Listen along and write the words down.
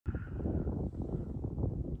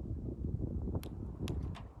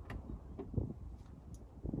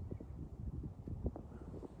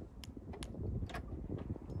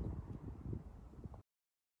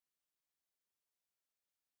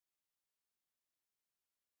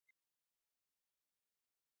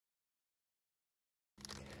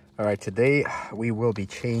All right, today we will be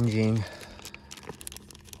changing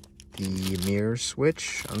the mirror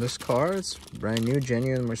switch on this car. It's brand new,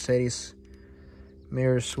 genuine Mercedes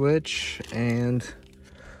mirror switch, and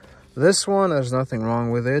this one, there's nothing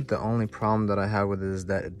wrong with it. The only problem that I have with it is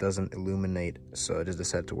that it doesn't illuminate, so I just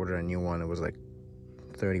decided to order a new one. It was like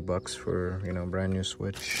 30 bucks for, you know, brand new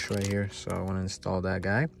switch right here, so I want to install that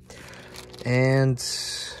guy. And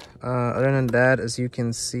other than that, as you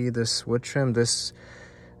can see, the switch trim, this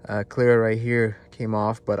clear right here came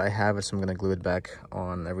off, but I have it, so I'm gonna glue it back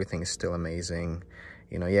on. Everything is still amazing,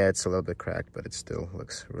 you know. Yeah, it's a little bit cracked, but it still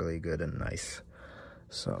looks really good and nice,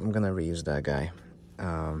 so I'm gonna reuse that guy.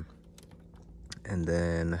 And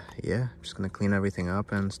then yeah, I'm just gonna clean everything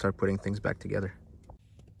up and start putting things back together.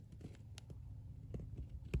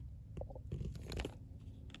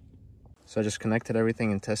 So I just connected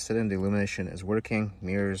everything and tested it, and the illumination is working,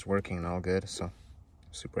 mirror is working, and all good, so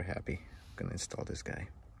super happy. I'm gonna install this guy.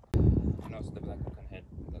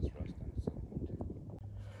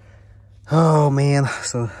 Oh man,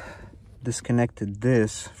 so disconnected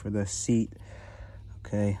this for the seat,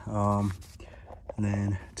 okay, and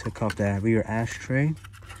then took off that rear ashtray.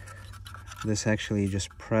 This actually just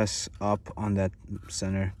press up on that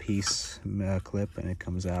center piece clip and it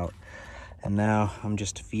comes out. And now I'm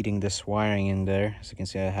just feeding this wiring in there. As you can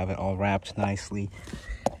see, I have it all wrapped nicely.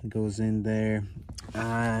 It goes in there.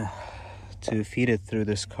 To feed it through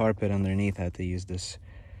this carpet underneath, I had to use this,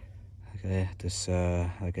 okay,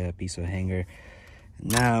 like a piece of hanger.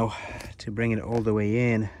 Now, to bring it all the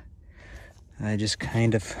way in, I just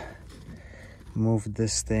kind of moved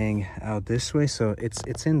this thing out this way, so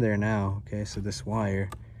it's in there now, okay, so this wire.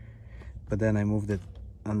 But then I moved it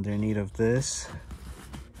underneath of this,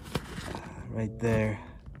 right there.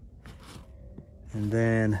 And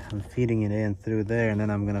then I'm feeding it in through there, and then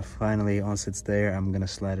I'm gonna finally, once it's there, I'm gonna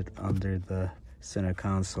slide it under the center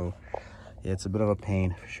console. Yeah, it's a bit of a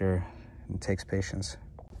pain for sure. It takes patience.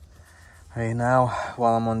 All right, now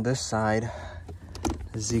while I'm on this side,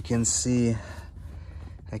 as you can see,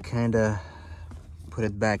 I kind of put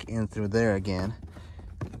it back in through there again.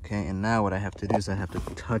 Okay, and now what I have to do is I have to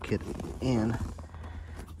tuck it in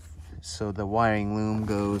so the wiring loom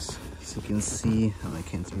goes, as you can see, well, I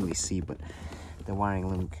can't really see, but the wiring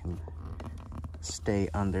loom can stay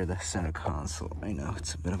under the center console. I know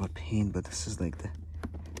it's a bit of a pain, but this is like the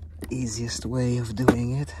easiest way of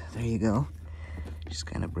doing it. There you go. Just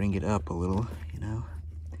kind of bring it up a little, you know.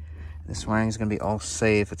 This wiring is gonna be all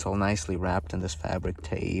safe. It's all nicely wrapped in this fabric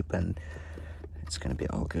tape, and it's gonna be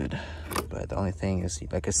all good. But the only thing is,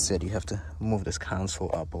 like I said, you have to move this console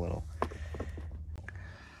up a little.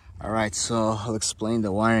 All right, so I'll explain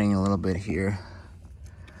the wiring a little bit here.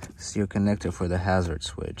 This is your connector for the hazard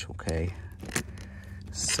switch, okay?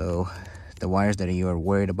 So the wires that you are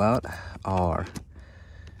worried about are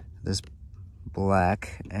this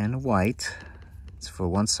black and white. It's for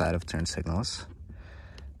one side of turn signals.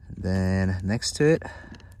 And then next to it,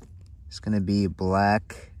 it's gonna be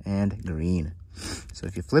black and green. So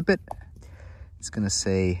if you flip it, it's gonna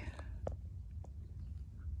say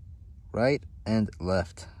right and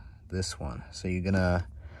left, this one. So you're gonna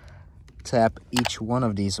tap each one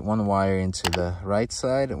of these, one wire into the right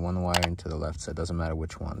side and one wire into the left side. Doesn't matter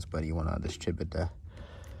which ones, but you want to distribute the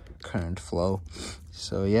current flow.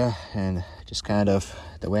 So yeah, and just kind of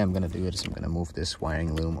the way I'm gonna do it is I'm gonna move this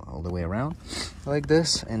wiring loom all the way around like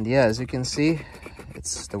this. And yeah, as you can see,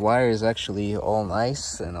 the wire is actually all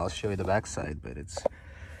nice, and I'll show you the back side, but it's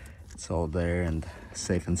all there and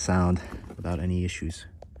safe and sound without any issues.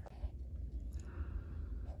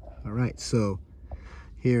 All right, so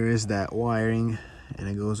here is that wiring, and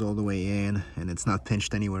it goes all the way in, and it's not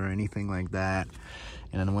pinched anywhere or anything like that.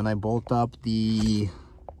 And then when I bolt up the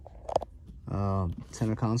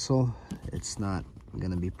center console, it's not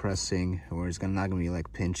gonna be pressing, or it's not gonna be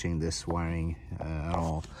like pinching this wiring at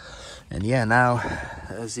all. And yeah, now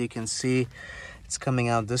as you can see, it's coming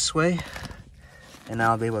out this way, and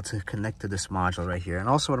now I'll be able to connect to this module right here. And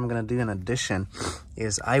also what I'm gonna do in addition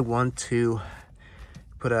is I want to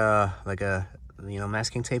put a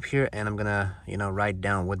masking tape here, and I'm gonna write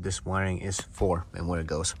down what this wiring is for and where it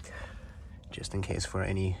goes, just in case for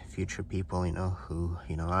any future people who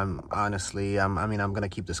I'm gonna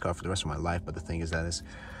keep this car for the rest of my life. But the thing is that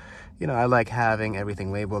I like having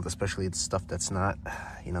everything labeled, especially it's stuff that's not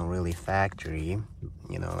really factory.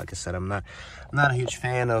 Like I said, I'm not a huge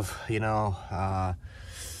fan of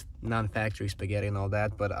non-factory spaghetti and all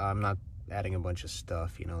that, but I'm not adding a bunch of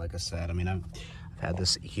stuff. Like I said, I've had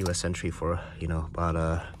this keyless entry for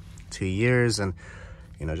about 2 years, and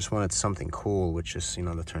just wanted something cool, which is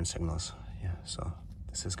the turn signals. Yeah, so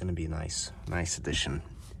this is going to be a nice addition.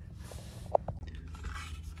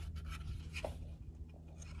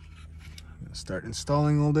 Start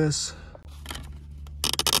installing all this.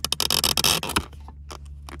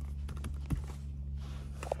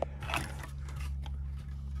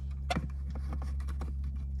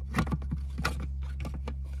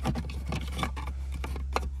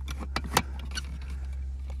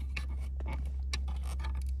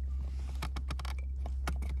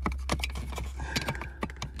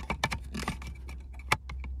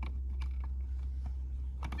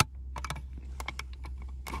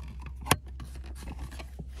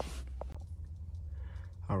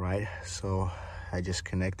 All right, so I just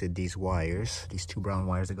connected these wires, these two brown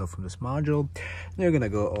wires that go from this module. They're gonna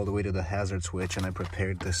go all the way to the hazard switch, and I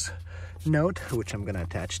prepared this note, which I'm gonna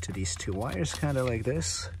attach to these two wires, kind of like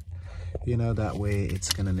this. You know, that way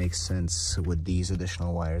it's gonna make sense what these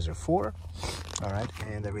additional wires are for. All right,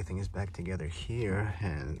 and everything is back together here,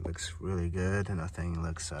 and it looks really good, and nothing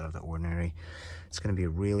looks out of the ordinary. It's gonna be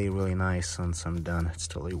really, really nice once I'm done. It's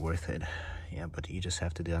totally worth it. Yeah, but you just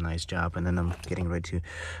have to do a nice job. And then I'm getting ready to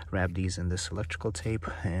wrap these in this electrical tape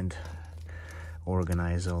and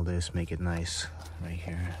organize all this, make it nice right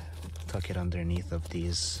here. Tuck it underneath of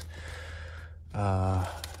these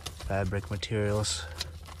fabric materials.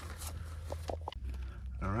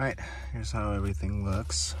 All right, here's how everything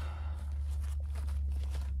looks.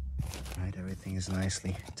 All right, everything is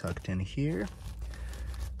nicely tucked in here.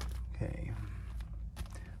 Okay,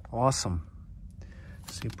 awesome.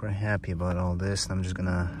 Super happy about all this. I'm just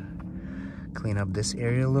gonna clean up this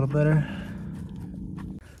area a little better.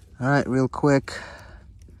 All right, real quick.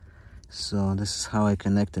 So this is how I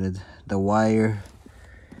connected it. The wire,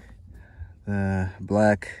 the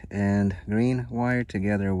black and green wire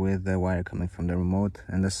together with the wire coming from the remote,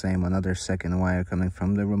 and the same another second wire coming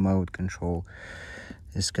from the remote control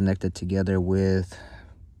is connected together with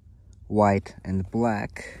white and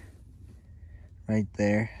black right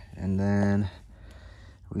there, and then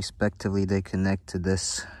respectively they connect to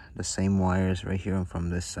this, the same wires right here and from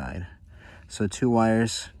this side. So two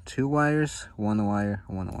wires, one wire,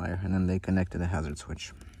 and then they connect to the hazard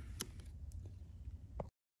switch.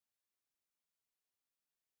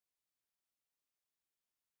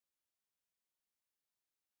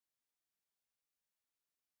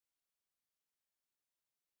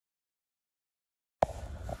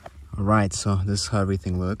 All right, so this is how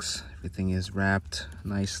everything looks. Everything is wrapped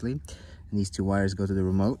nicely. And these two wires go to the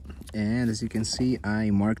remote. And as you can see, I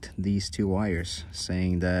marked these two wires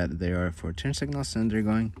saying that they are for turn signals and they're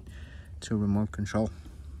going to remote control.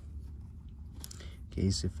 In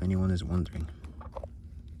case if anyone is wondering.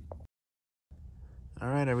 All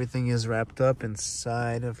right, everything is wrapped up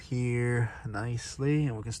inside of here nicely.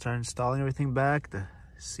 And we can start installing everything back, the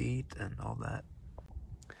seat and all that.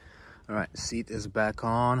 All right, seat is back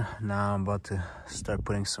on. Now I'm about to start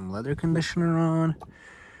putting some leather conditioner on.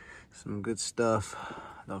 Some good stuff.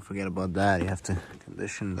 Don't forget about that. You have to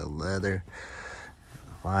condition the leather,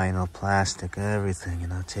 vinyl, plastic, everything. You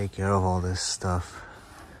know, take care of all this stuff.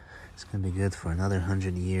 It's gonna be good for another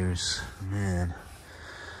 100 years. Man,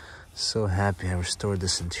 so happy I restored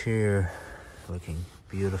this interior. Looking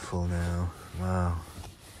beautiful now. Wow.